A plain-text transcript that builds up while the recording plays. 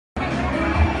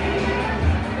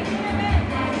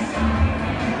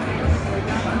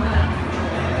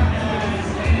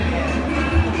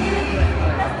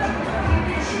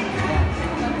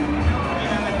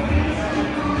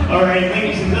All right,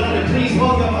 ladies and gentlemen, please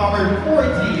welcome our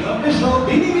 40 official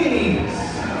Bb.Pilipinas.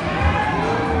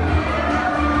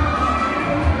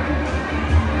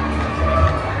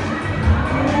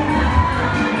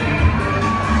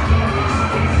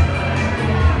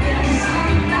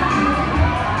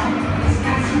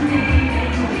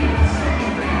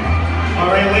 All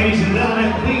right, ladies and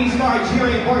gentlemen, please start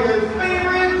cheering for your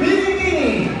favorite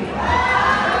Bb.Pilipinas.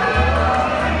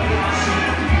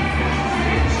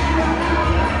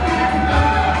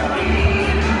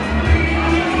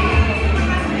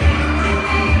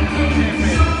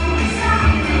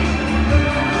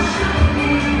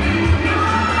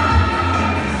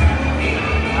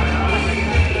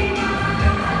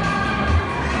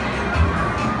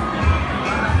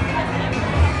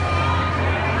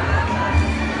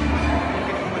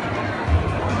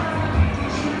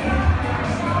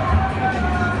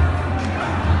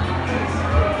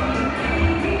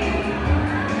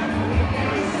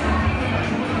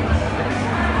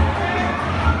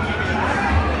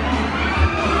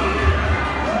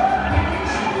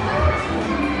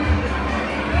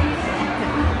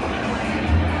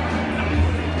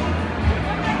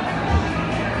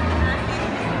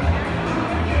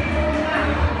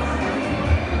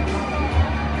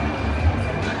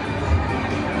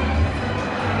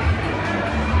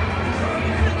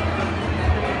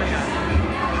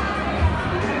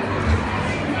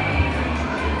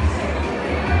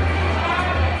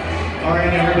 All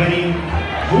right, everybody,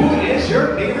 who is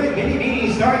your favorite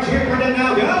Bb.Pilipinas? Start cheering for them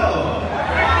now, go!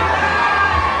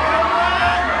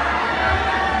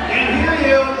 Can't hear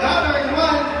you, louder, come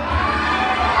on!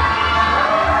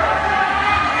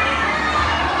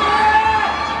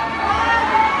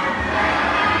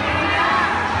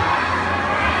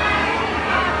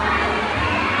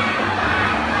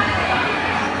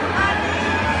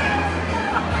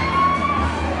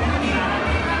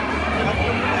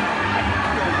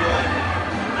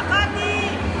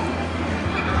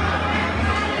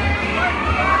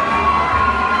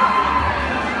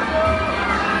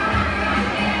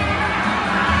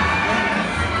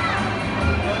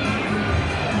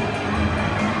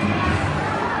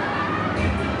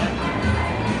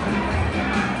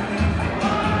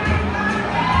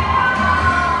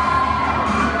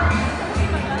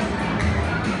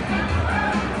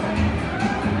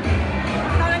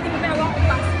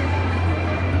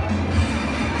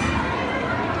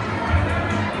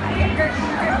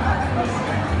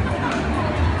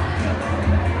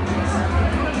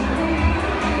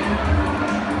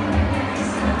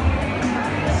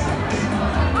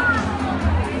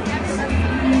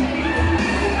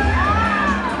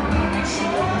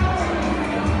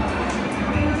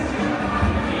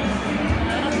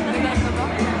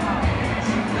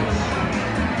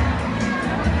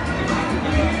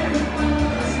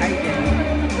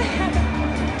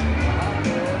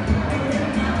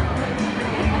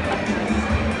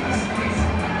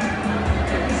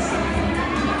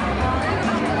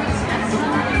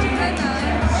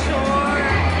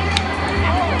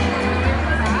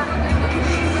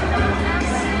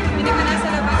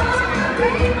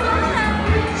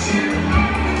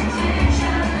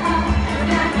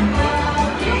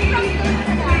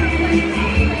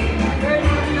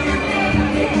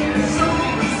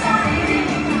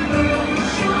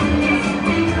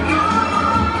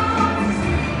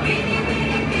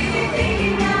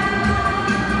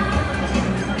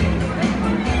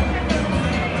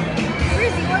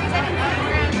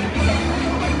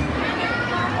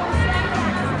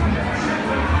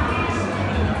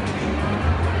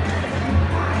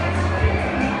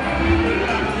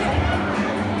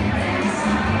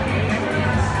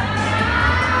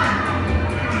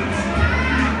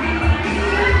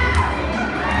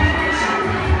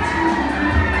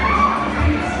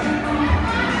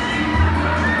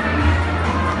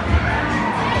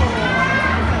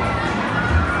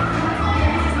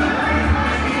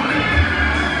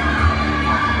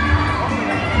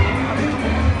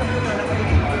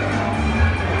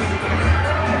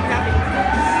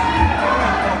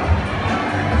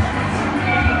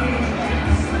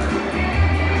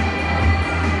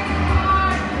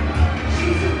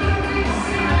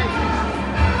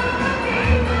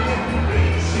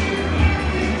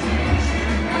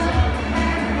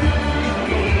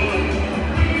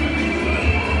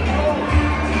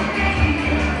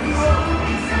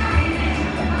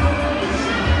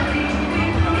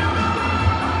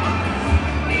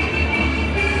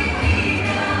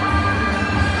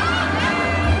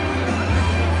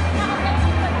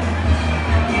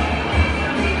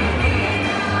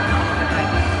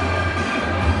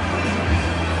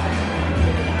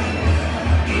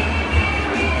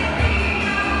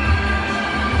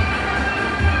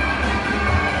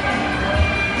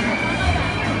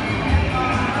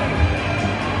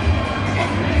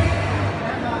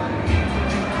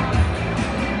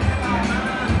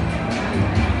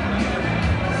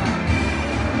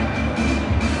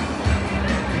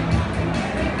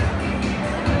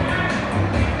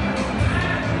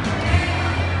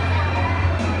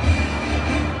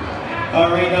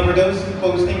 Alright, now for those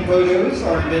posting photos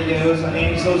or videos on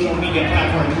any social media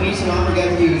platform, please do not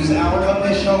forget to use our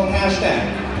official hashtag.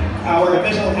 Our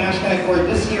official hashtag for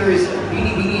this year's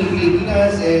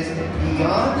Bb.Pilipinas is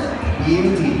Beyond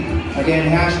Beauty. Again,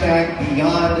 hashtag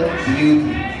Beyond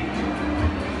Beauty.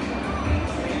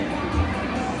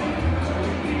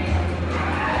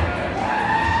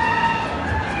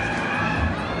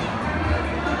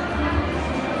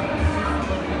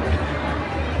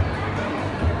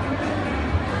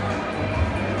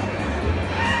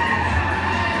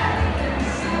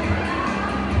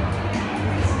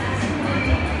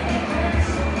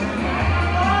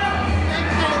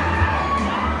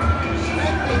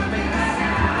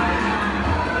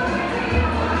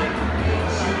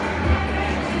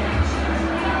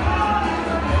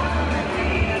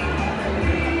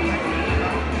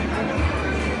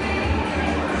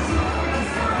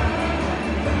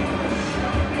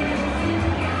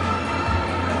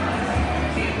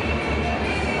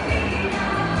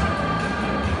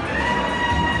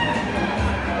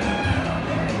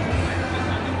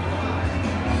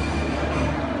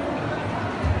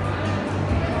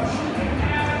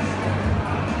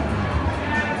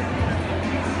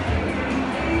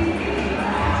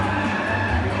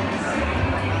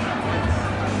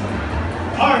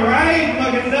 Alright,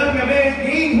 magandang gabi,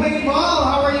 Gateway Mall.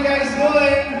 How are you guys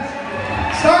doing?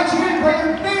 Start cheering for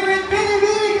your favorite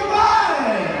Bb. Come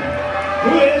on!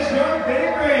 Who is your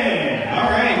favorite?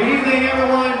 Alright, good evening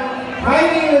everyone. My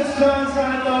name is John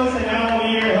Santos and I will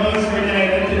be your host for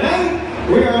tonight. And tonight,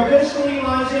 we are officially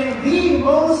launching the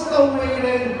most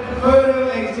awaited photo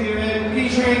exhibit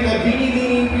featuring the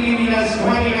Bb.Pilipinas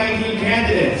 2019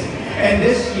 candidates. And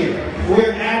this year,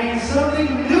 we're adding something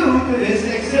new to this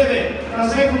exhibit.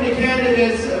 Aside from the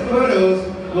candidates' photos,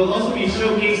 we'll also be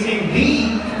showcasing the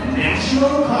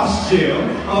national costume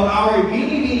of our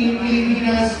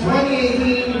Bb.Pilipinas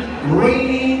 2018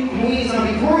 reigning queens. Now,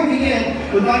 before we begin,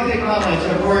 we'd like to acknowledge,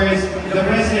 of course, the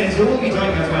president who will be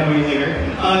joining us by the way later,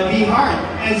 the heart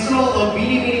and soul of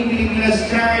Bb.Pilipinas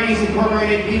Charities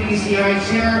Incorporated BPCI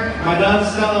Chair, Madam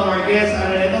Stella Marquez.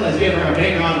 Let's give her a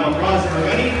big round of applause,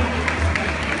 everybody.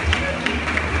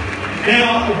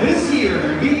 Now, this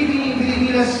year,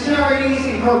 Bb.Pilipinas Charities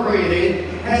Incorporated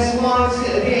has launched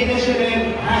the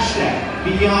initiative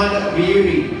 #Beyond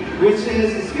Beauty, which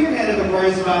is spearheaded, of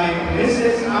course, by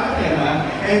Mrs. Akela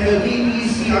and the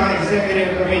BPCI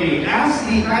Executive Committee. As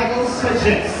the title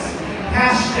suggests,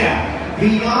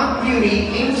 #Beyond Beauty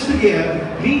aims to give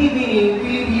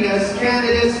Bb.Pilipinas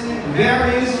candidates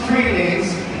various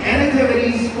trainings and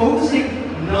activities focusing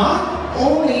not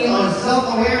only on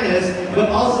self-awareness, but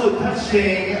also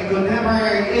touching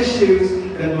contemporary issues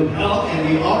that would help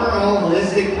in the overall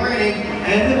holistic learning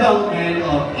and development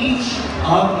of each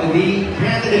of the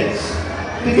candidates.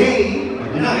 Today,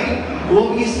 tonight,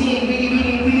 we'll be seeing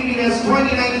Bb.Pilipinas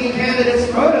 2019 candidates'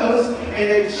 photos and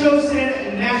their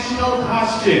chosen national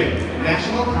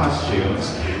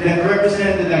costumes that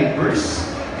represent the diverse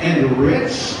and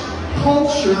rich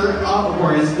culture of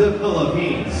course, the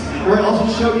Philippines. We're also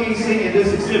showcasing in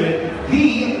this exhibit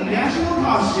the national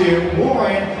costume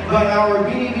worn by our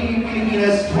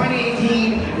Bb.Pilipinas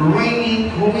 2018 reigning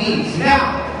queens.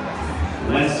 Now,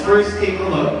 let's first take a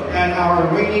look at our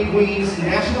reigning queens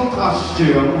national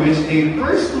costume, which they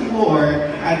first wore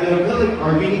at the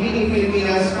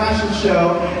Bb.Pilipinas fashion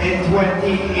show in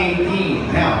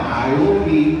 2018. Now, I will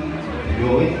be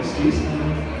going, excuse me.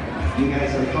 You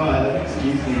guys are fun.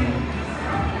 Excuse me.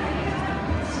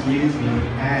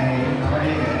 Hi. How are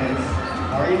you guys?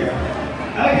 How are you doing?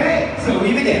 Okay, so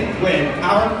we begin with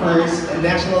our first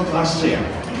national costume.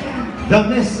 The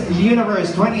Miss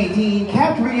Universe 2018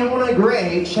 Catriona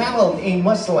Gray channeled a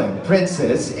Muslim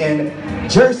princess in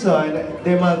Gerson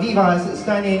de Maldiva's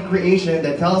stunning creation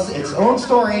that tells its own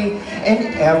story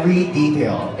in every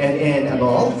detail. And in a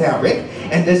mall fabric,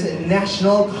 and this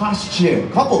national costume,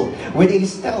 coupled with a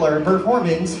stellar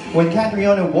performance when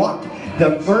Catriona walked the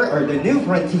new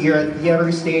frontier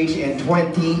theater stage in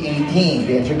 2018.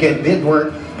 The intricate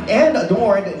beadwork and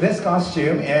adorned this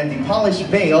costume and the polished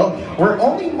veil were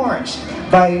only matched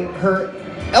by her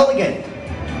elegant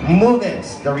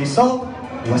movements. The result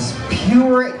was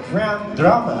pure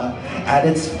drama at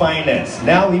its finest.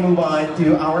 Now we move on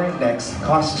to our next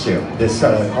costume. This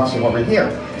costume over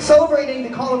here, celebrating the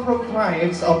colorful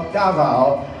tribes of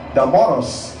Davao, the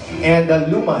Moros, and the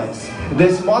Lumans.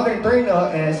 This modern turno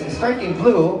is striking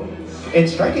blue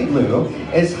is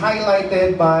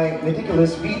highlighted by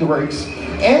meticulous beadworks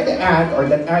and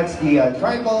that adds the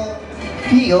tribal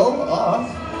feel of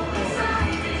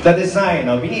the design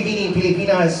of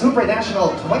Bb.Pilipinas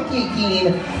Supernational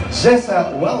 2018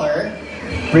 Jessa Weller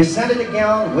presented a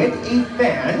gown with a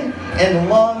fan and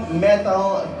long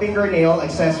metal fingernail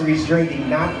accessories during the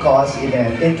NAPCOS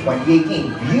event in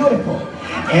 2018. Beautiful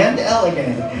and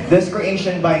elegant. This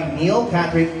creation by Neil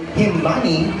Patrick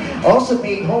Himbani also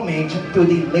paid homage to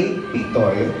the late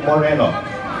Victor Moreno.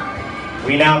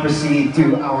 We now proceed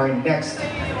to our next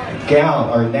gown,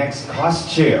 our next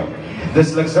costume.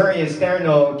 This luxurious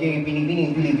terno gave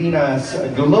Bb.Pilipinas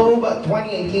Globe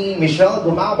 2018 Michelle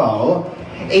Gumabao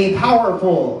a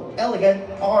powerful, elegant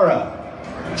aura,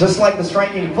 just like the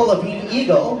striking Philippine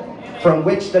eagle from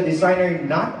which the designer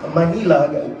Nat Manila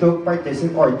took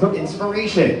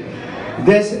inspiration.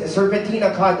 This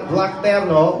serpentina cut black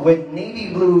terno with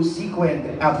navy blue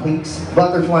sequined appliques,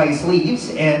 butterfly sleeves,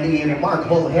 and a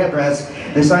remarkable headdress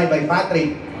designed by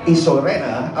Patrick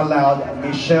Isorena allowed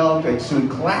Michelle to exude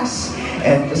class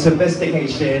and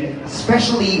sophistication,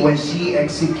 especially when she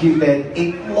executed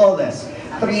a flawless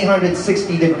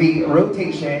 360-degree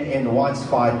rotation in one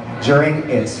spot during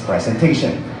its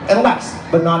presentation. And last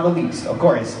but not the least, of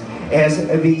course, is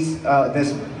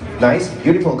this nice,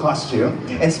 beautiful costume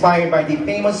inspired by the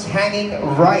famous hanging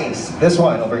rice. This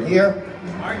one over here.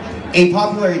 A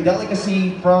popular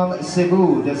delicacy from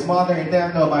Cebu, this modern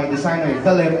terno by designer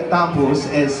Philip Tampus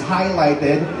is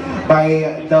highlighted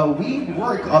by the weave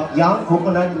work of young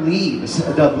coconut leaves.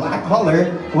 The black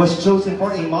color was chosen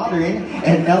for a modern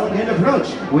and elegant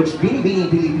approach, which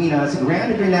Bb.Pilipinas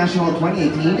Grand International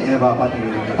 2018 Eva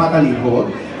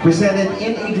Patalibog presented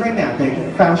in a dramatic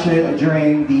fashion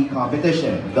during the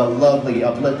competition. The lovely,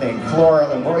 uplifting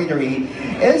floral embroidery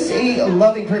is a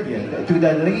loving tribute to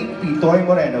the late Victor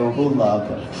Moreno who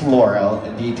loved floral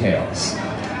details.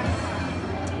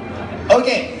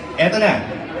 Okay, eto na.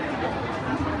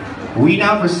 We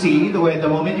now proceed with the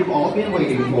moment you've all been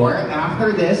waiting for.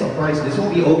 After this, of course, this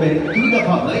will be open to the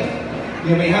public.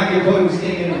 You may have your photos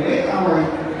taken with our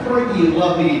 40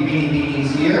 lovely beanies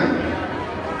here.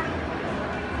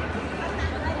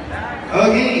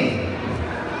 Okay.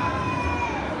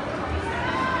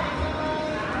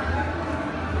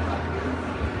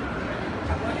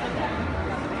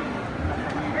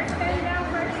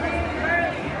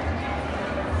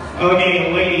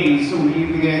 Okay, ladies, we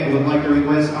would like to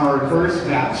request our first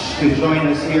batch to join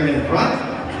us here in front.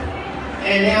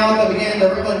 And now to begin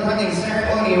the ribbon cutting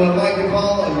ceremony, we would like to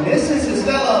call Mrs.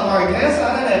 Estela Marquez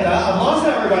Araneta. Applause,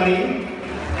 everybody.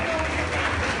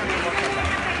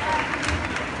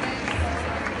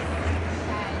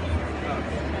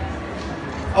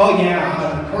 Oh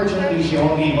yeah, unfortunately she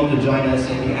won't be able to join us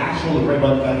in the actual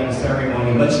ribbon cutting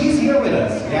ceremony, but she's here with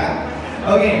us, yeah?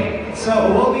 Okay, so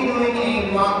we'll be doing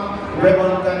a mock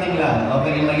ribbon cutting lang,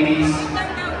 okay ladies?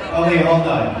 Okay, hold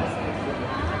on.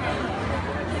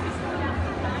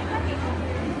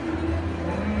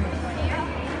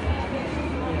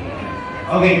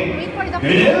 Okay,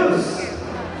 good news!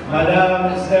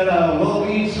 Madam Estela will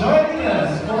be joining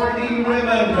us for the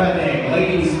ribbon cutting.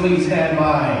 Ladies, please stand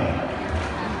by.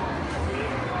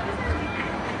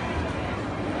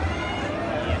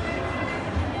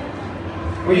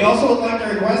 We also would like to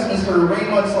request Mr.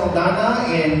 Raymond Saldana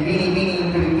and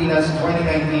Bb.Pilipinas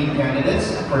 2019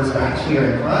 candidates, first batch here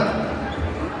in front.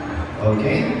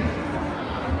 Okay.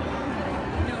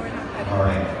 All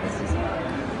right.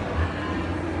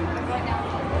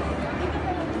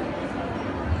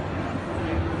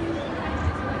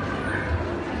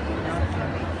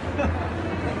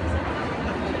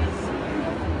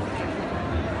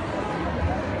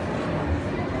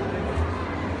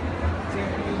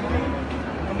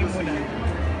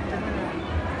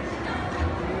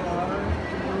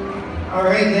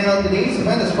 Alright, now today's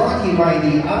event is brought to you by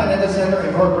the Araneta Center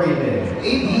Incorporated,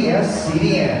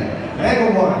 ABS-CBN,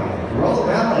 Mega One, Roll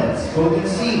Balance,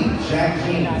 Potency, Jack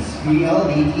Jeans,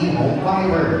 PLDT Home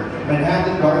Fiber,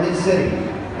 Manhattan Garden City,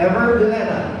 Ever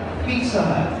Banana, Pizza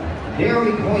Hut,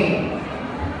 Dairy Queen,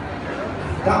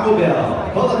 Taco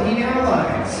Bell, Philippine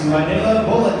Airlines, Manila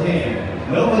Bulletin,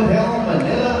 Novotel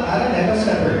Manila Araneta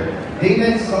Center,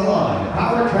 David Salon,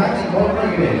 Power Track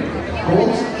Incorporated,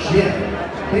 Colts Gym,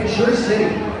 Picture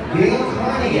City, Gail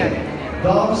Carnigan,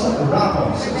 Dobbs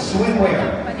Ramos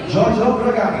Swimwear, Jojo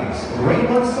Braganis,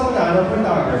 Raymond Saldana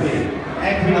Photography,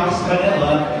 Equinox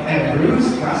Manila, and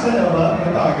Bruce Casanova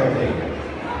Photography.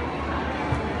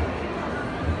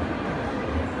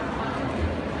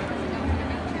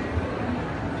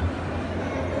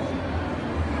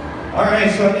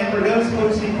 Alright, so again, for those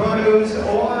posting photos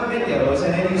or videos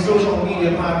on any social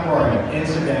media platform,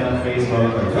 Instagram,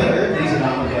 Facebook, or Twitter, these are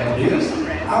not get used.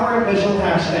 Our official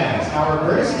hashtags. Our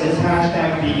first is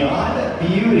hashtag Beyond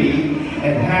Beauty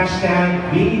and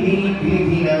hashtag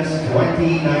Bb.Pilipinas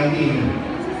 2019.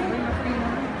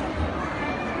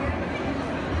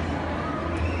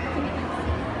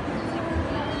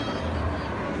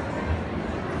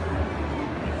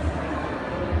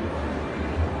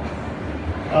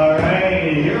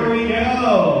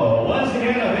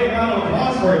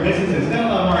 for Mrs.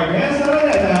 Estela Marquez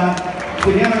Araneta,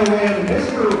 together with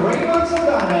Mr. Raymond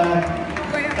Saldana,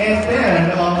 and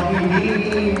then of the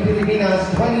Bb.Pilipinas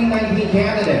 2019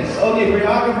 candidates. Okay,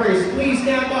 choreographers, please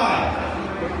stand by.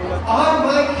 On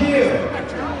my cue.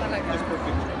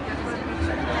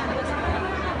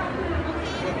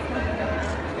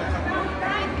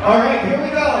 All right, here we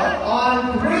go.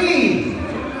 On 3,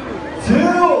 2,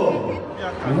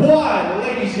 1.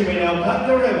 Ladies, you may now cut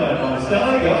the ribbon. On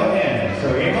Stella, go ahead. So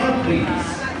Raymond, please.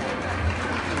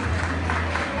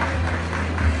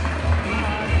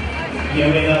 You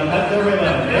may now cut the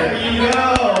ribbon. There you go.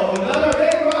 Another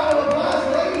big round of applause,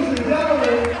 ladies and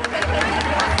gentlemen.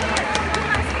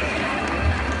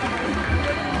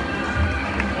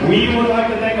 We would like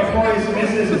to thank, of course,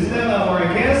 Mrs. Estela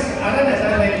Marquez.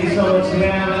 Thank you so much,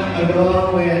 ma'am.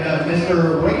 Along with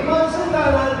Mr. Raymond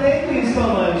Saldana. Thank you so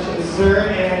much, sir.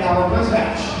 And our first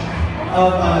batch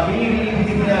of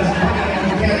Bb.Pilipinas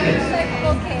 2019 candidates.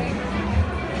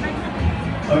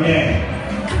 Okay.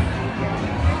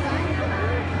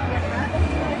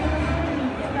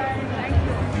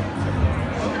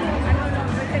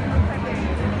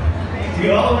 To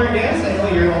all of our guests, I know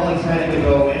you're all excited to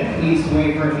go in. Please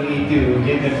wait for me to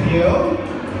give the view.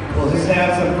 We'll just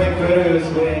have some quick photos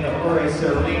with, of course,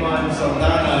 Sir Raymond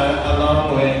Saldana,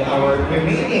 along with our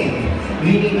remaining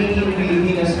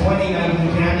Bb.Pilipinas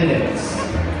 2019 candidates.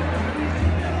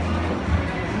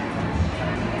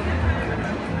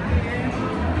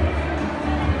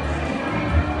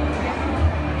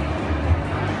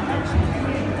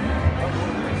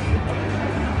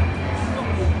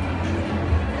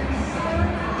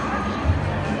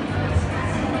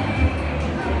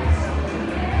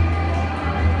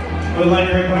 I would like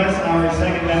to request our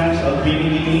second batch of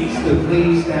BBBs to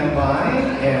please stand by,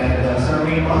 and Sir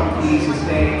Raymond, please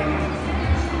stay.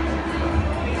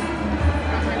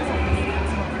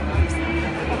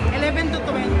 11 to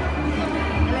 20.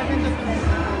 11 to 20.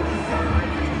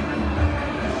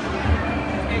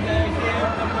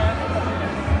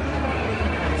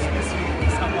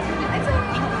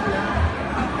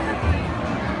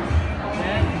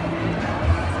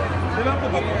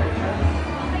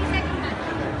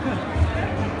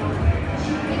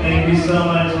 Thank you so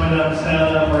much, Madam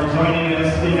Stella, for joining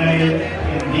us tonight.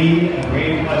 Indeed, a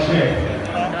great pleasure.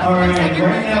 All right,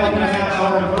 right now we have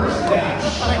our first batch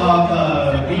of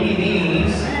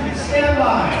BBs. Stand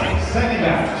by, second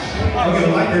batch. Okay,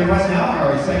 we'd like to request now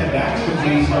our second batch to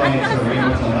please join Sir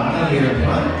Raymond Saldana here in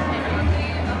front.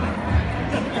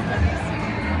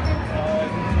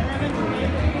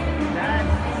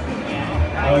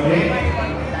 Okay.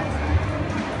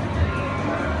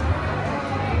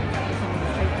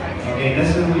 Okay,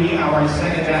 this will be our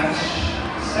second batch.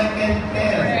 Second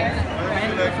and.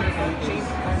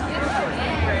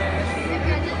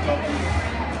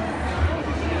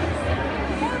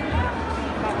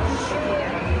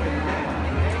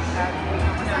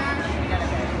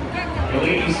 The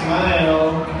lady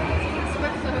smile.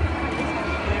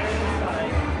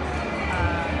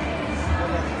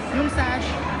 Yung sash.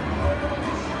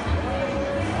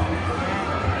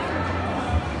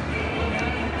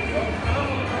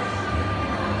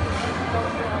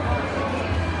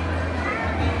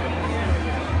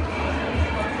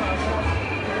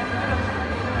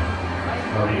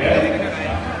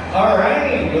 All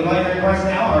right, we'd like to request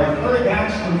now our third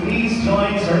batch to please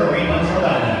join Sir Raymond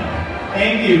Saldana.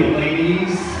 Thank you,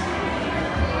 ladies.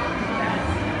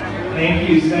 Thank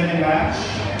you, second batch.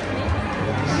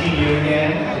 See you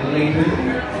again later.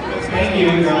 Thank you,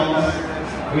 girls.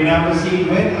 We now proceed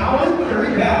with our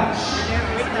third batch.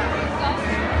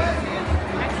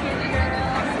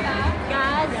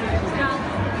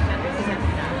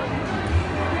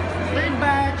 Third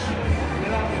batch.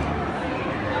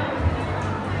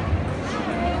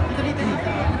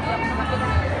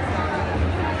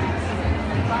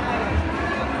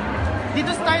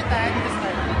 Dito start dito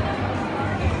start.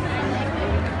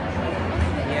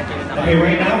 Okay,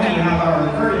 right now we have our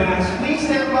third batch. Please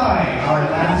stand by our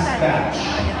last batch.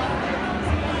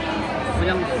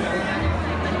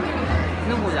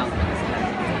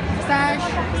 Sash,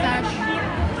 sash.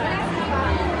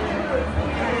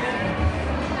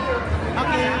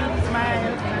 Okay,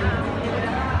 smile.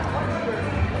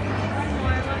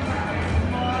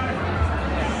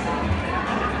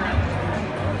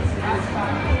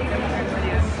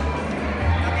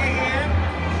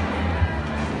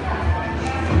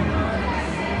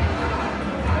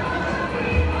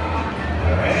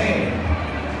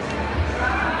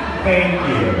 Thank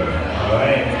you. All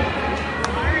right.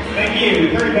 Thank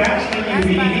you. Third batch. Thank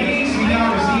you, BBs. We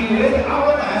now proceed with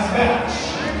our last batch.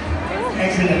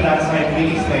 Exit at that side,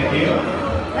 please. Thank you.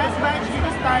 Last batch,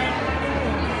 dito start.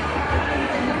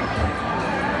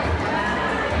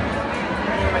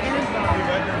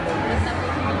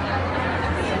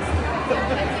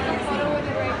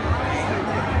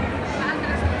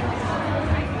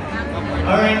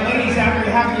 All right, ladies, after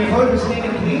having your photos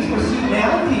taken, please proceed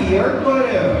now to your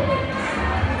photo.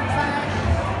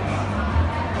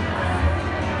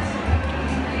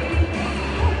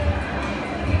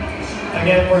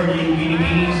 Again, for the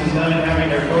Bb.Pilipinas who's not having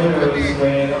their photos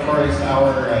with, of course,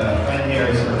 our friend here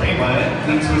is Raymond,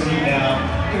 please proceed now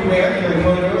to where your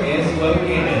photo is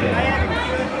located.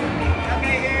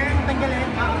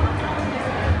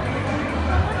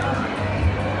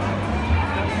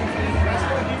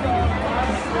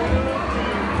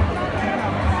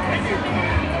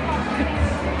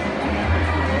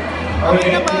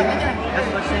 Okay.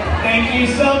 Thank you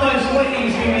so much,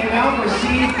 ladies. We may now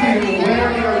proceed to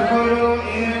where your photo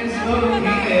is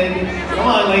located. Come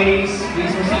on, ladies.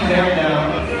 Please proceed there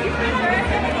now.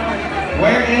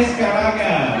 Where is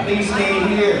Caraga? Please stay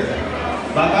here.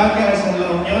 Batangas and La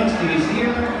Union stays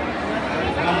here.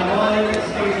 Palawan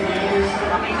stays here.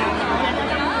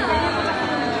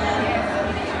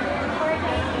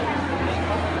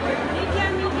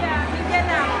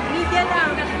 Media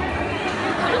lang.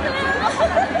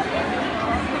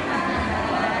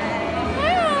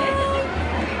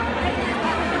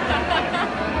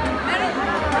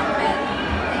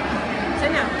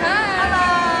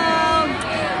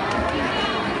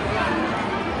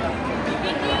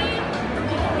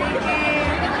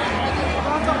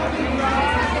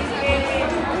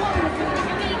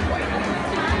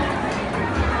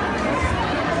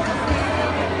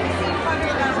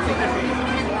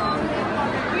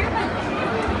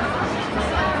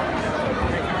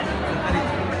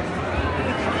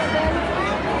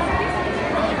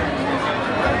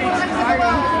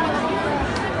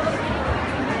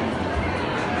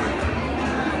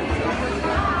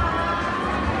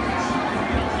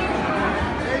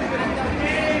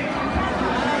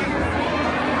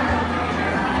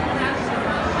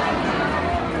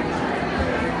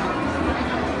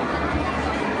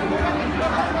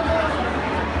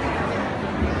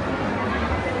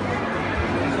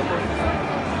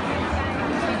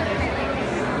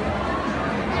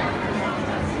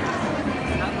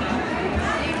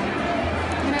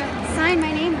 My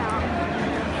name now.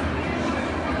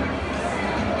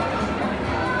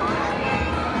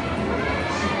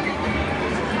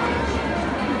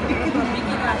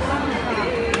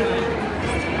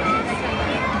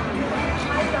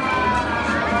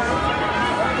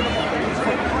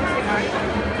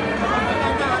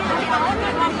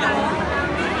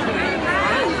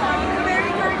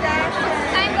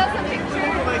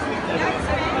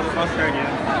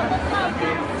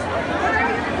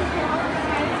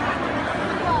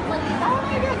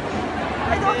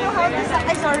 I don't know how to say.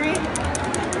 I'm sorry.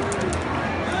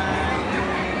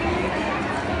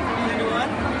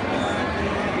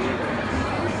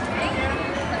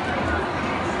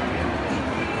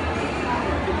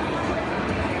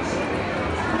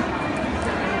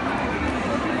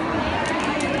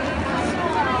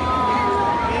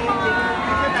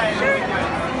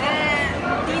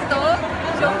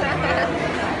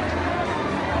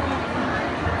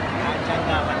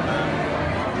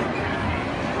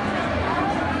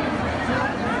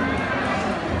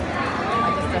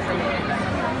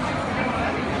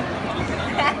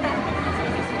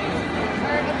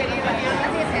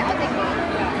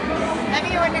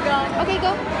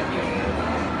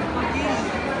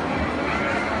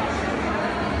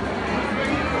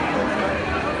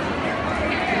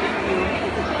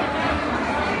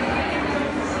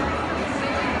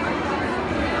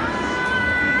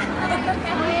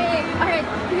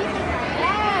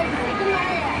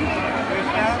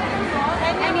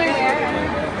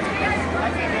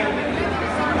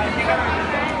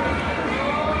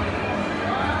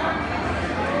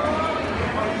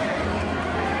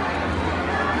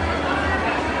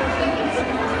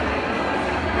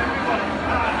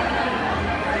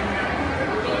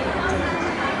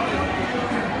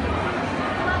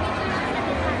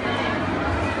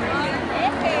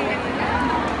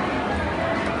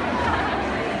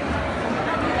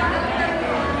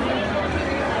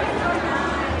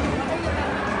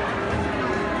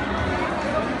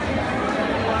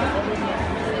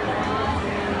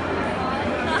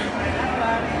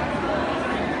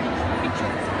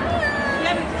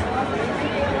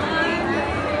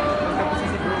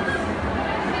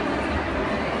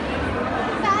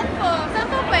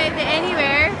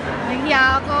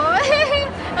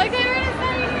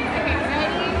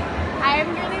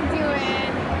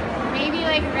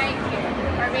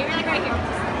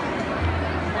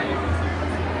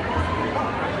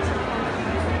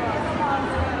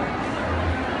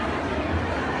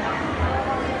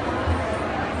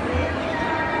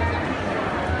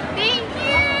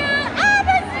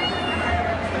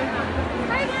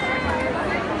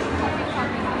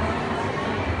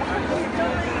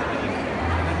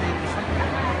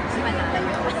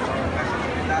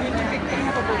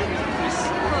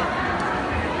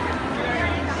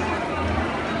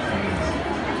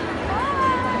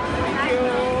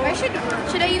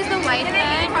 should I use the white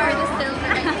pen or the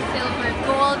silver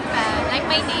gold pen? Like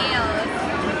my nails.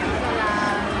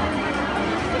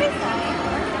 Should I sign?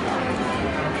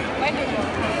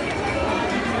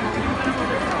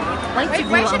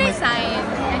 Where should I sign?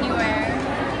 Anywhere.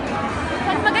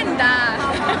 Saan maganda?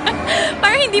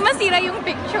 Para hindi masira yung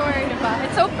picture, diba?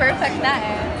 It's so perfect na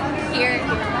eh. Here.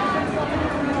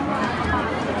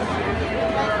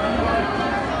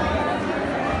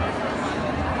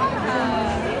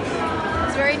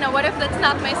 Sorry na, what if that's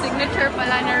not my signature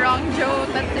pala na wrong joke?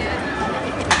 That's it.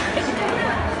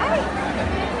 Ay!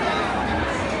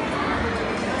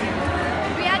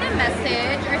 We had a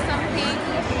message or something.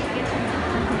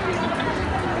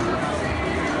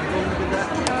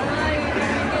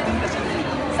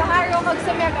 Sa haro kag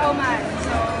sa Megaw man.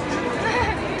 So,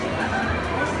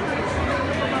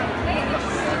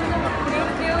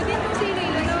 dito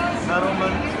sila no.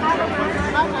 Aroman.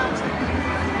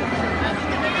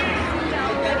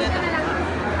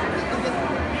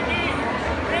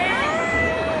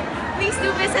 Please do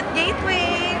visit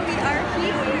Gateway. We are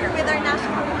here with our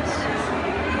national costume.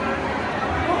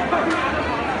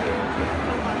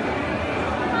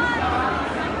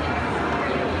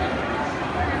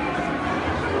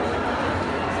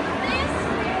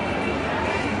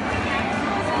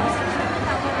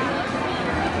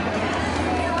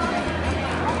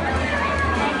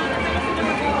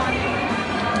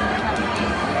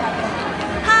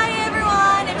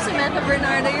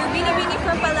 Bernardo, your Bb.Pilipinas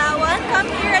from Palawan. Come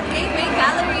here at Gateway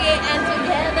Gallery and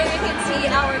together you can see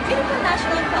our beautiful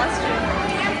national costume.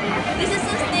 This is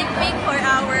a sneak peek for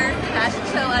our fashion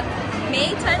show at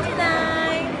May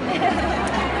 29.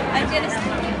 I'm gonna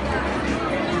sneak peek.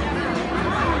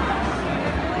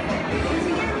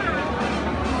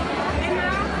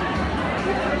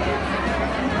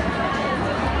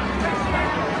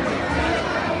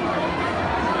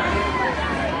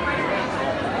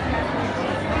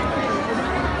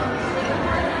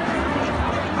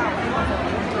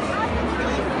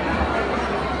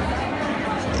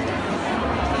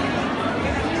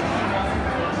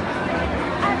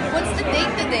 What's the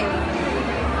date today?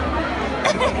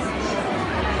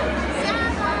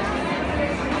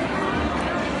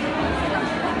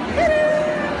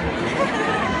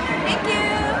 Thank you.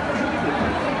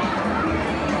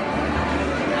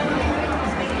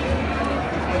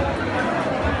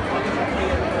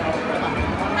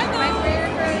 My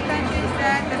favorite country is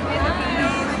that the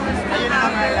Philippines was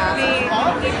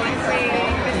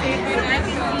kasi doon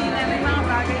natin na may mga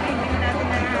bagay na hindi natin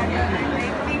nalahanan. I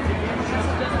think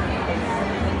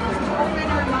open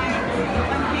our mind.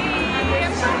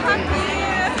 I'm so happy.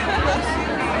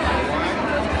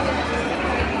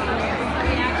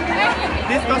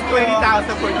 This was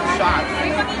 20,000 for 2 shots.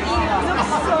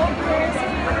 Looks so crazy.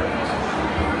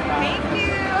 Thank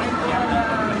you.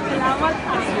 Salamat.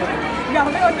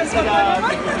 Grabe, on the spot pa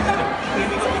naman.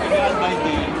 Hindi ko mag-aal by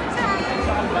day.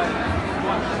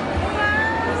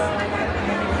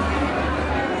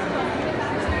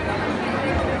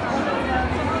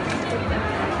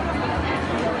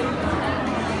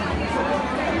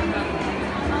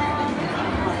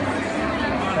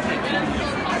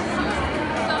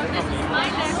 So this is my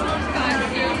national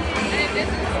costume, and it is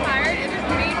inspired. It is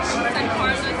made in San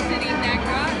Carlos City,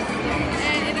 Negros,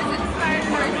 and it is inspired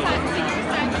for San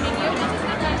Benito, which is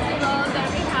the festival that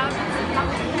we have in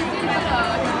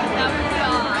Sinaloa. That would be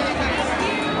all.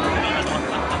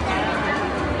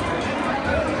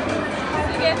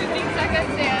 Sige, 15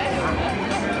 seconds there.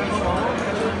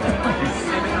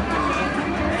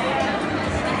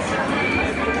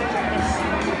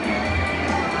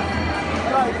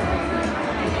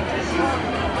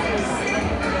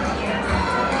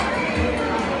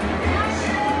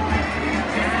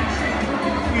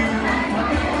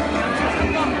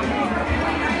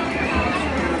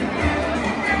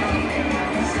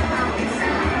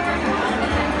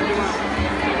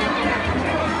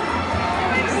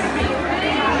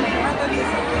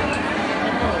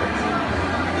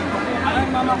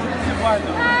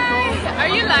 Hi, are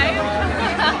you live?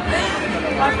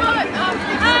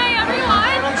 Hi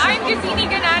everyone, I'm Gazini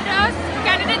Ganadas,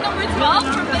 candidate number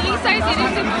 12 from the Lisay City,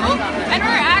 Cebu, and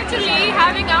we're actually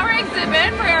having our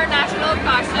exhibit for our national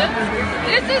costumes.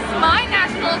 This is my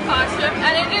national costume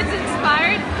and it is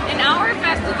inspired in our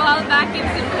festival back in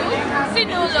Cebu,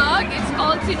 Sinulog. It's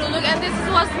called Sinulog and this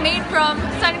was made from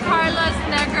San Carlos,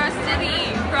 Negros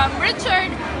City, from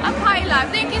Richard Apayla.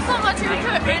 Thank you so much,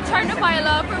 Richard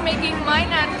Apayla, for making my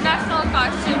national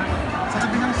costume.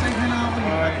 Sabi ng side na lang ako.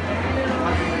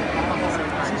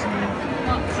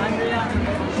 Andrea,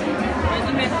 there's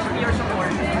a message to your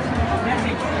support.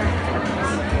 Message.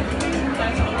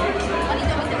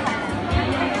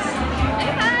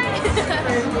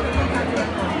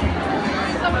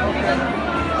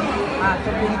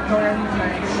 So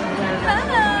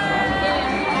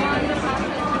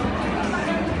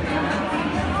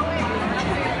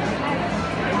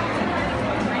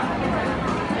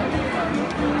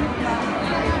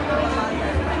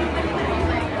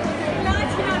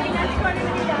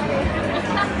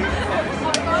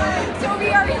we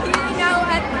are here now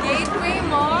at Gateway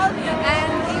Mall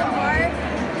and we are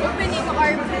opening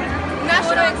our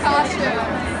national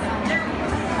costume.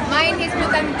 Mine is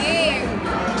Butanding.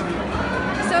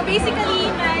 So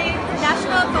basically, my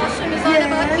national costume is all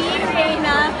about being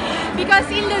Reina because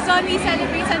in Luzon we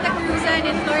celebrate Santa Cruzan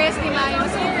and Flores de Mayo.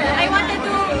 So I wanted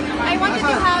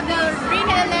to have the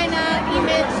Reina Elena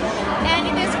image,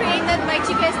 and it is created by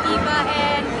Chica Estiva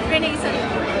and Renee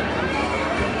Salud.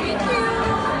 Thank you.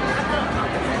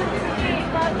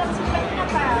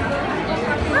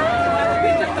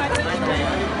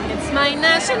 It's my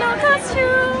national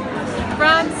costume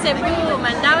from Cebu,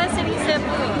 Mandaue City,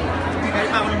 Cebu.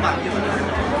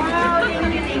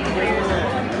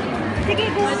 Sige,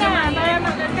 go na.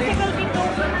 Para kasi Philippine ko.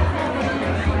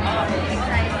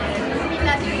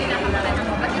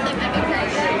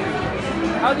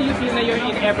 How do you feel na you're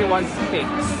in everyone's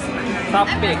picks? Top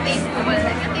picks? I'm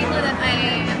thankful that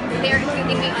they're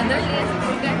including me on their list.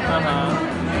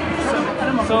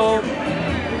 So,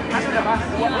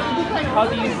 how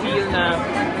do you feel na,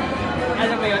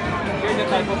 alam mo yun, you're the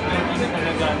type of Filipino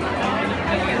talaga.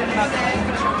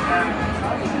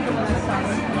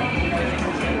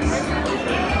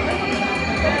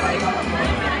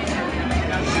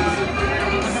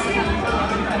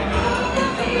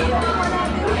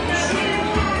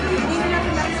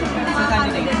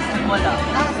 Wala.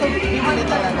 Hindi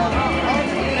talaga.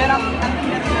 Pero ang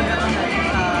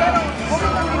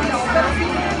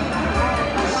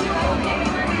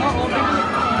oo,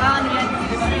 ano yan?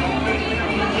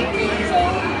 So,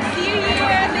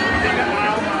 here,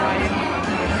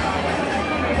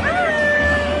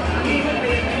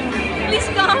 please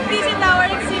come visit our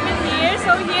exhibit here.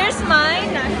 So here's my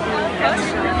national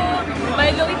costume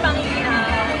by Louis Pangilinan.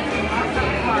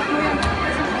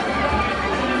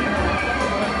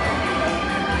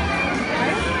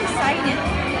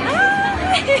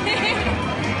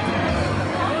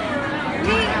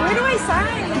 Wait, where do I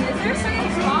sign? Is there a certain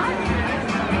spot?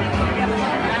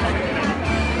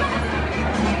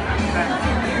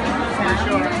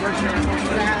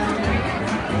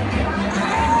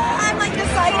 I'm like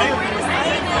deciding where to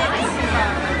sign it.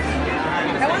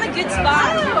 I want a good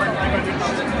spot.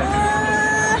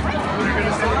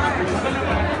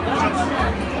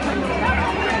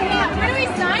 Where do we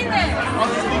sign this?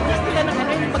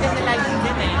 maganda lang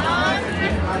din eh.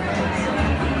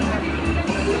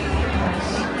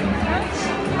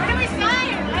 Where do we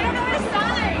sign? I don't know where to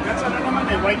sign. That's ano naman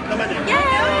eh, white naman eh. Yeah.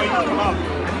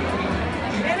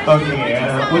 Okay,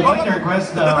 we'd like to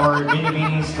request our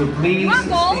mini-minis to please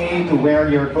stay to where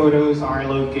your photos are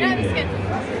located.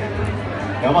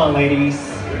 Come on, ladies.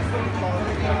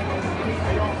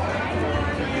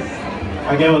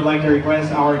 Again, would like to request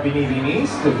our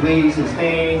mini-minis to please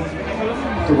stay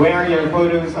to where your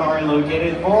photos are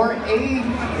located for a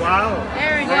Wow.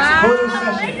 photo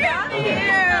session. Okay.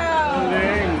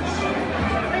 Names.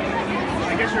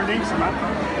 I guess your name's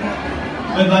Samantha.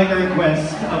 I'd like to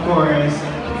request, of course,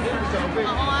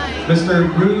 Mr.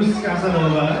 Bruce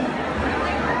Casanova.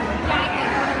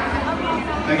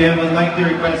 Again, I'd like to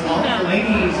request all the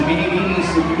ladies, mini-minis,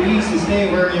 to please stay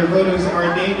where your photos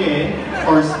are taken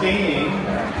or staying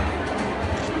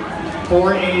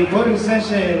for a photo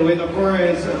session with, of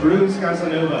course, Bruce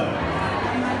Casanova.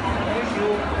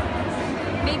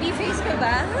 Baby face ka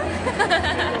ba?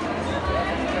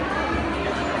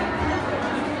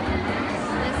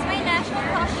 This is my national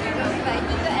costume by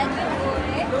Nico Edwin Ure.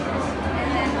 And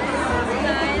then this is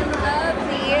my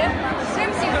lovely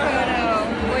swimsuit photo.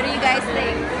 What do you guys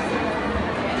think?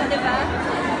 Diba?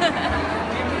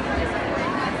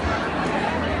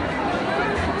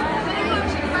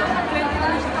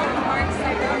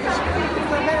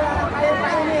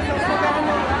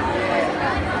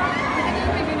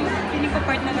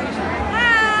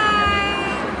 Hi!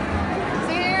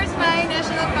 So here's my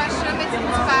national costume. It's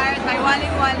inspired by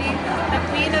Waling Waling, the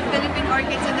queen of Philippine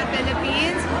orchids in the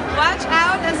Philippines. Watch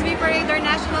out as we parade our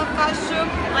national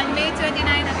costume on May 29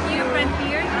 at New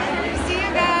Frontier. See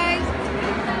you guys!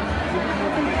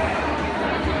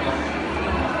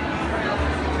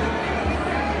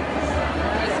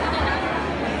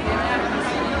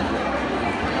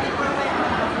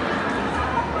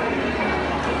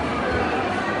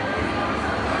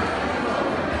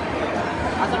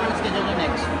 Asa ka na-schedule na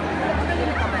next?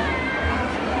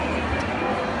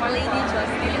 Marlene Diyos,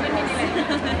 hindi naman nila.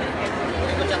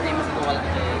 Hindi ko chat na yung mas wala.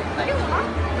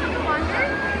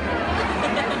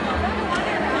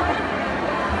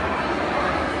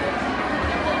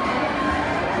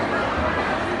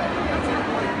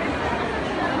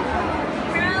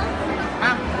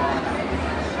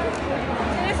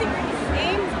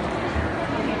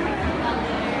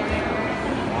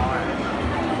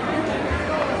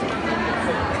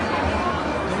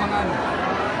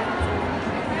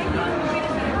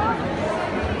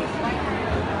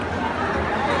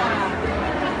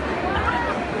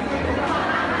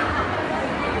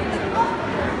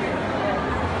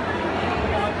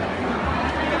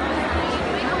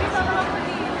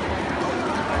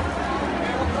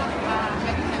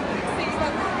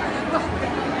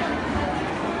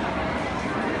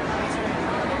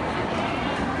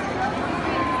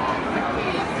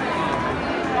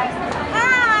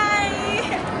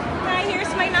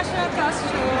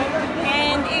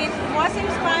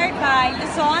 by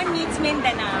Luzon meets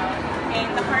Mindanao.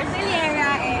 And the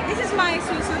Cordillera, and this is my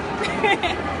susu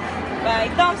by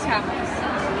Dom's Ramos.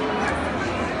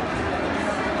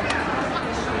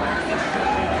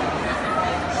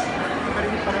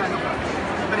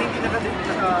 Pero hindi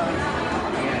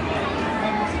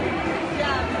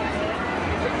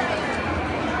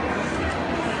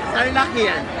Tarlac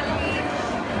yan.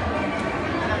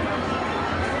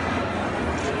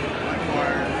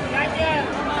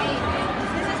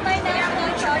 This is my national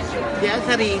costume. Yes,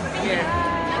 Sari. Yes.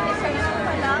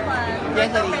 Yes,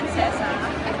 Sari. Prinsesa.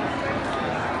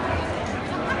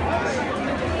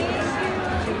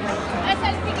 Ay,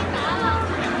 selfie kita.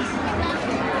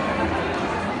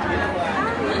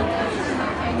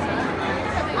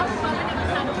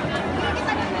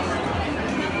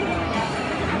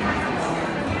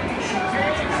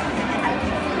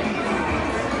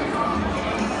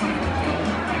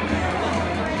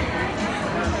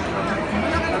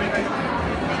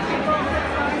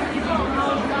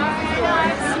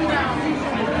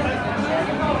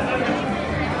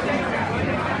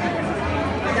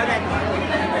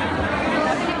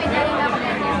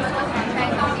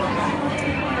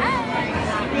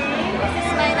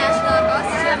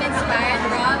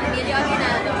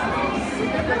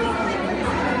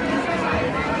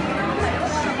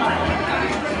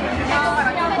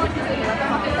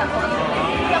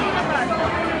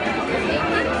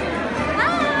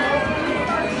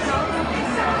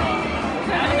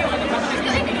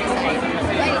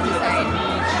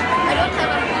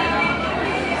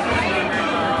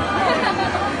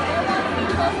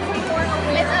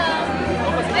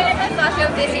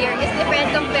 This year is different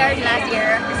compared last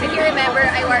year. So if you remember,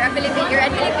 I wore a Philippine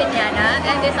Filipiniana,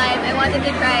 and this time I wanted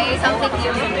to try something new.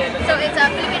 So it's a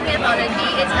Philippine mythology.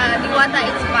 It's Diwata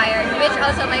inspired, which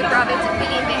also my province of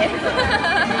Philippines.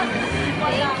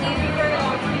 Thank you.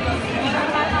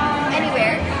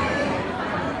 Anywhere?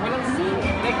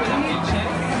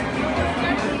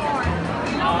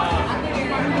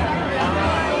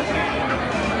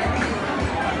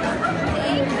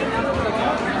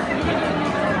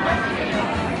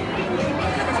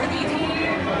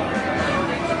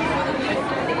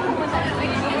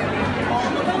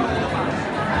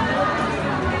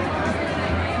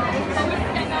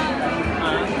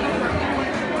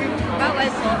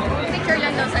 Picture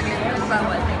lang daw sa gano'n,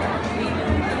 bawal.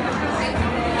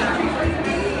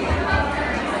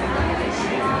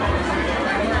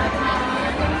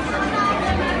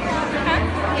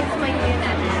 It's my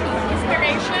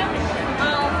Inspiration?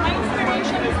 My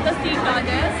inspiration is the sea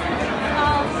goddess.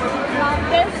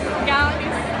 This gown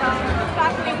is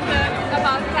tackling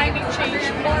about climate change,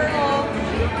 more of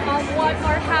what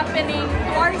are happening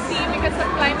to our sea because of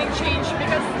climate change.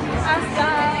 Because as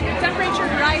the temperature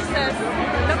rises,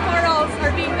 the corals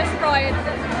are being destroyed.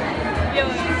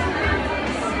 Yun.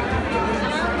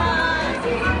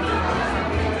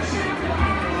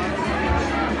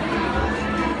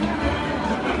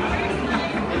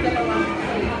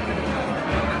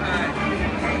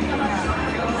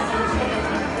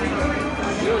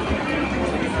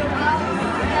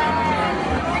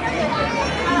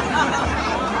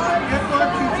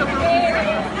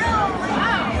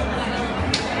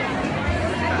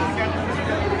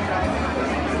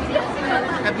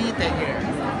 Cavite here.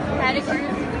 category.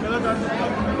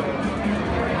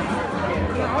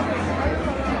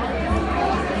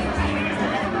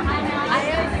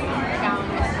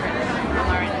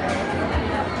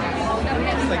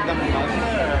 It's like the mother.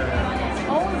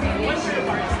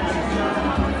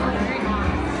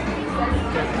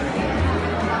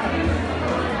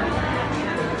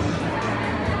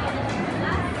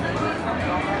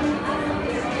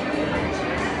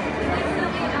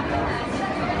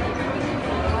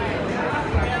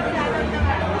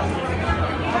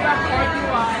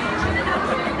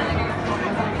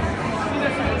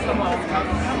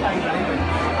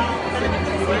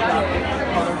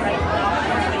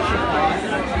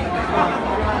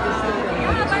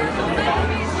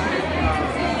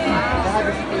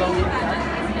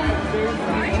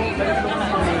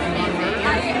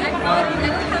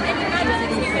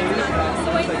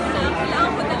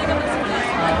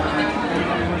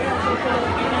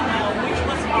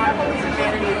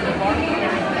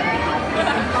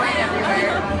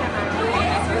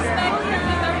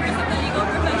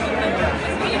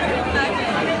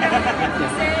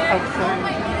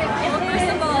 First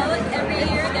of all, every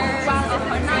year there's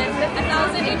 1,800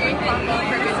 people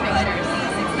for good pictures.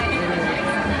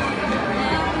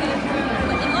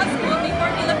 And in law school, the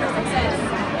formula for success: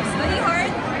 study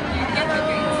hard, get good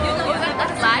grades. You know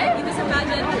that's live. You just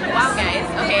imagine. Wow, guys.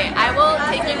 Okay, I will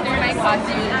take you through my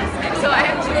costume. So I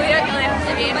have Julia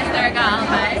Gillespie, Mr.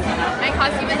 Galvez.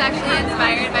 actually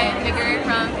inspired by a figure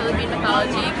from Philippine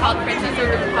mythology called Princess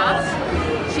Orupa.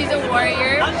 She's a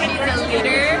warrior, she's a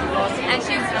leader, and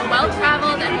she's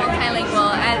well-traveled and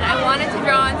multilingual. And I wanted to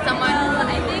draw on someone who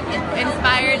I think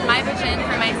inspired my vision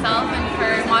for myself and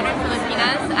for modern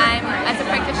Filipinas. As a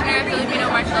practitioner of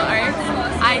Filipino martial arts,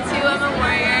 I too am a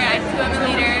warrior, I too am a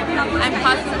leader. I'm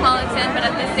cosmopolitan, but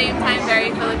at the same time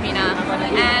very Filipina.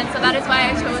 And so that is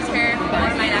why I chose her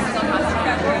as my national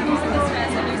costume.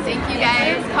 Thank you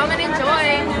guys. Come and enjoy.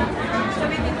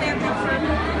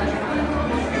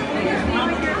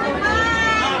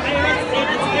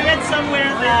 I read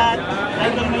somewhere that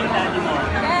I don't mean that anymore.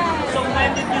 So when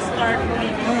did you start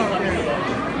reading America?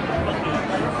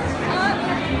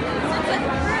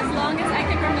 For as long as I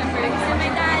can remember. So my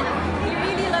dad, he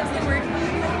really loves the work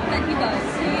that he does.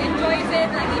 He enjoys it.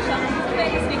 Lagi siyang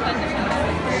very sikat na siya.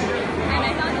 And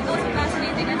I found it also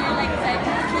fascinating. And you're like that,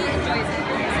 he enjoys it.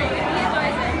 So if he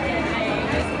enjoys it, then I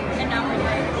just enamored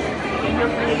her. In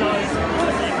your pre-laws,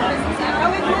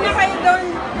 Gawin mo na kayo doon.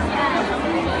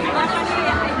 Actually,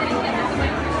 I didn't get into my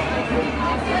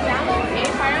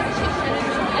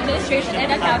administration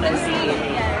and accountancy.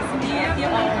 Yes.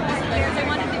 Because I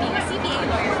wanted to be a CPA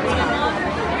lawyer. My mom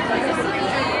is a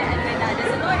CPA and my dad is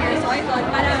a lawyer. So I thought,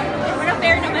 para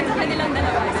fair naman sa kanilang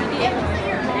dalawa, CPA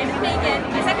lawyer. And to take it,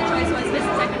 my second choice was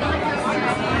business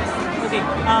economics. okay,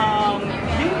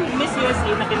 yung Miss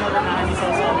USA na kinoronahan is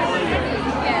also a lawyer.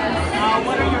 Yes.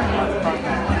 What are your thoughts about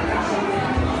that?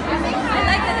 I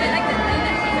like it.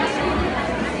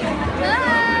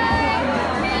 Hi!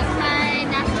 Here's my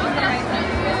national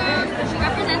costume. She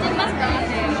represented Masbate.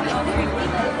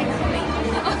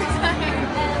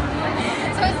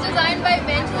 So it's designed by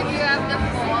Bench Laguerre the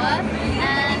Fourth.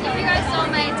 And if you guys saw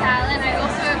my talent, I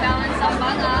also balanced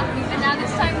Zambaga. But now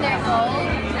this time they're gold.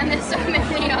 And there's so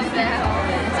many of them.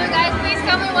 So guys, please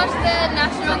come and watch the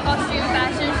National Costume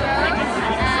Fashion Show.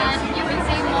 And you can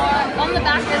see more. On the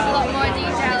back there's a lot more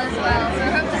detail as well. So I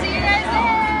hope to see you guys there.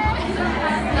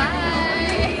 Bye.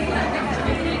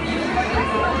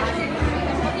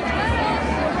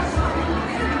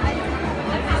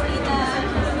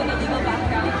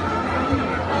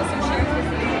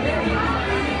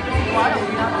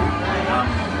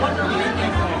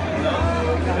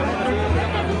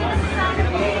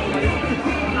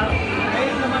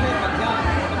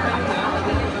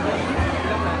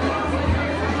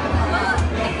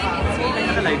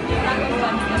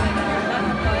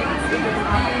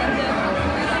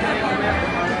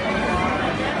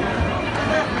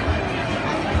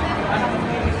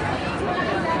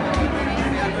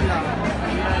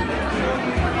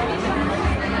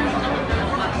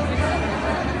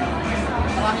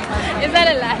 Is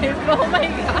that alive? Oh my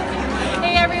god.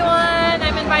 Hey everyone,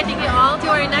 I'm inviting you all to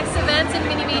our next event in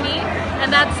Binibini,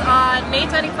 and that's on May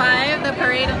 25, the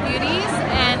Parade of Beauties,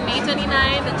 and May 29,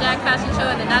 the Jag Fashion Show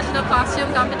and the National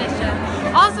Costume Competition.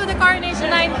 Also the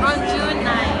Coronation Night on June 9.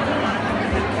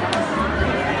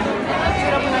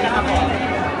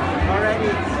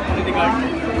 Already.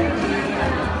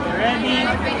 Ready?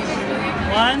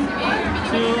 1,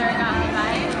 2.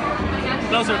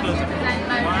 Closer.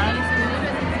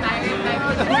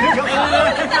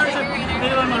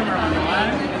 One more.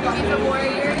 She's a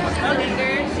warrior, she's a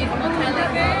leader, she's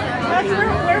multi-leader.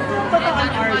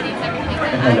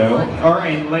 Hello. All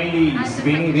right, ladies,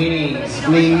 Beanie Beanies,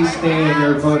 please stay in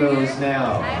your photos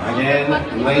now. Again,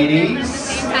 ladies,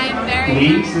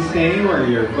 please stay where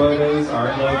your photos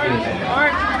are located.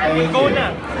 Alright, go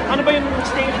na. Ano ba yung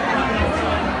stage?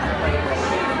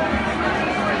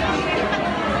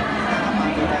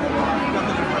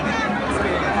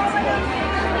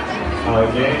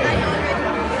 Okay.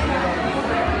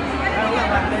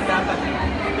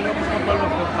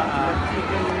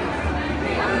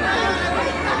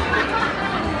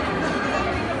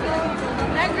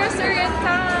 Negros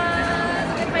Oriental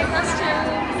with my costume.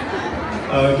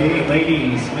 Okay,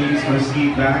 ladies, please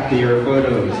proceed back to your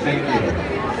photos. Thank you.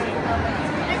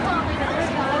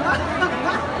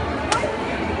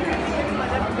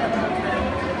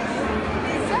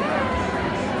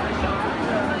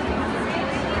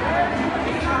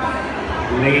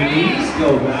 Ladies,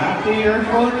 go back to your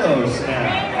photos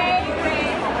now.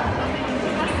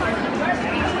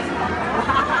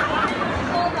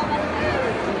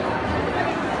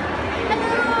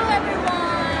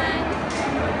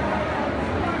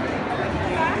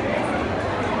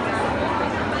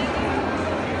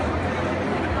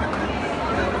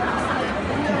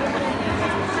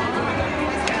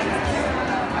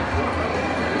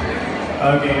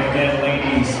 Okay, again,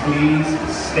 ladies, please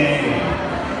stay.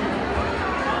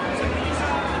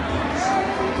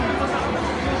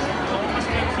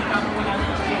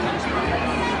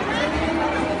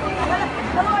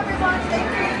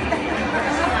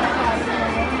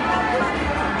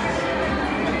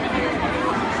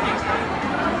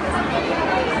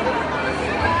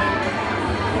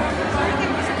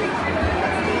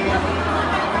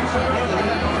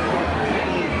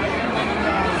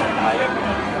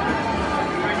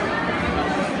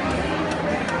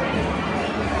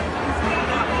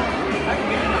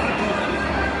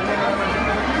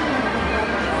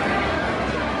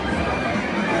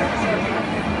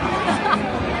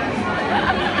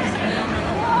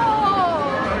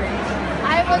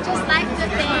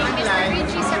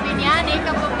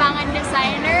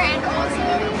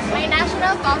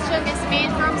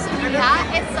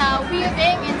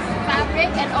 weaving in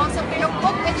fabric and also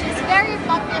pinukpok, which is very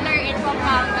popular in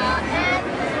Pampanga. And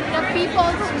the people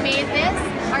who made this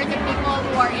are the people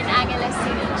who are in Angeles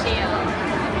City Jail.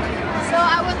 So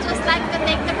I would just like to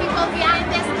thank the people behind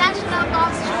this national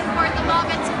costume for the love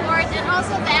and support, and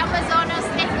also the Amazonas.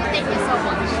 Thank you so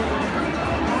much.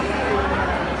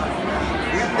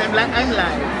 I'm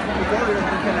live.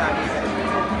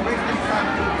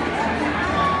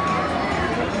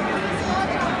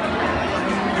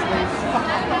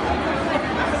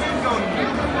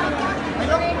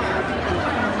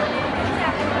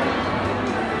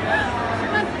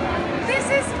 This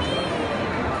is me.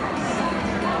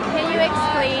 Can you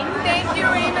explain? Thank you,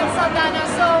 Raymond Saldana.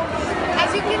 So, as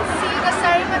you can see, the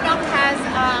sari manok has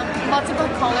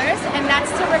multiple colors, and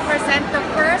that's to represent the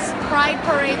first Pride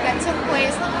Parade that took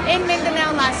place in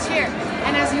Mindanao last year.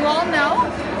 And as you all know,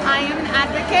 I am an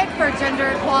advocate for gender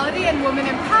equality and women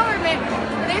empowerment.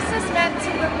 This is meant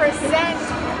to represent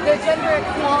the gender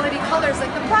equality colors,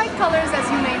 like the Pride colors, as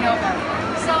you may know them.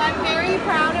 So I'm very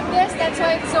proud of this. That's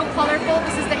why it's so colorful.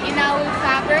 This is the Inalu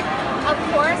fabric. Of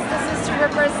course, this is to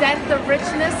represent the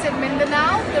richness in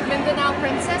Mindanao, the Mindanao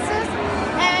princesses,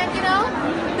 and you know,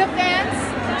 the fans,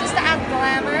 just to add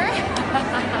glamour.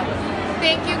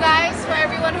 Thank you guys for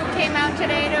everyone who came out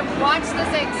today to watch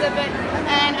this exhibit,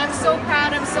 and I'm so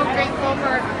proud, I'm so grateful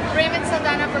for Raymond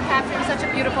Saldana for capturing such a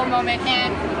beautiful moment.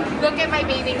 And look at my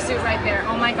bathing suit right there.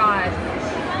 Oh my god.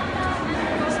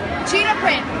 Cheetah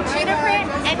print,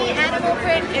 any animal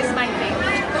print is my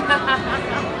favorite.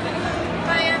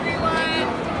 Bye everyone.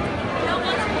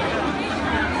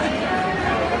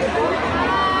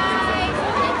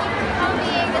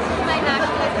 This is my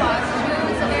national costume.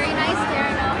 It's a very nice hair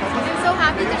now. I'm so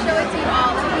happy to show it to you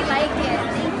all. So we like it.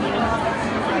 Thank you.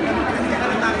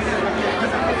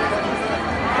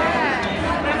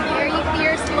 Very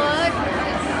fierce look.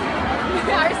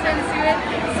 Our swimsuit.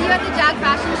 See you at the Jag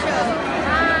Fashion Show.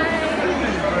 Bye.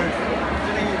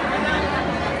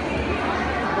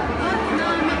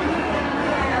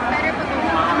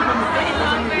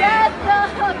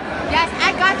 Yes,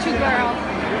 I got you, girl.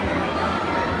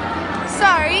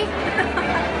 Sorry.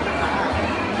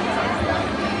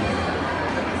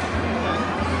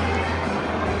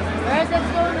 Where's it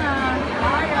going on?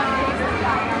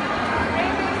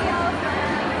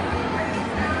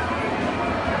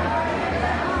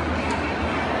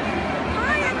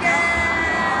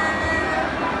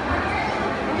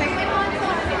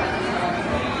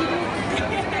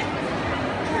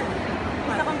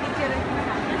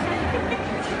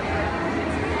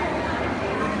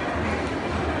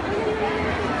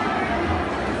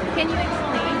 Can you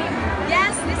explain?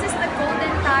 Yes, this is the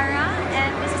Golden Tara,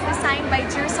 and this is designed by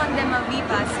Gerson de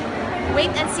Mavivas. Wait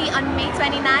and see on May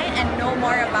 29 and know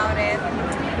more about it.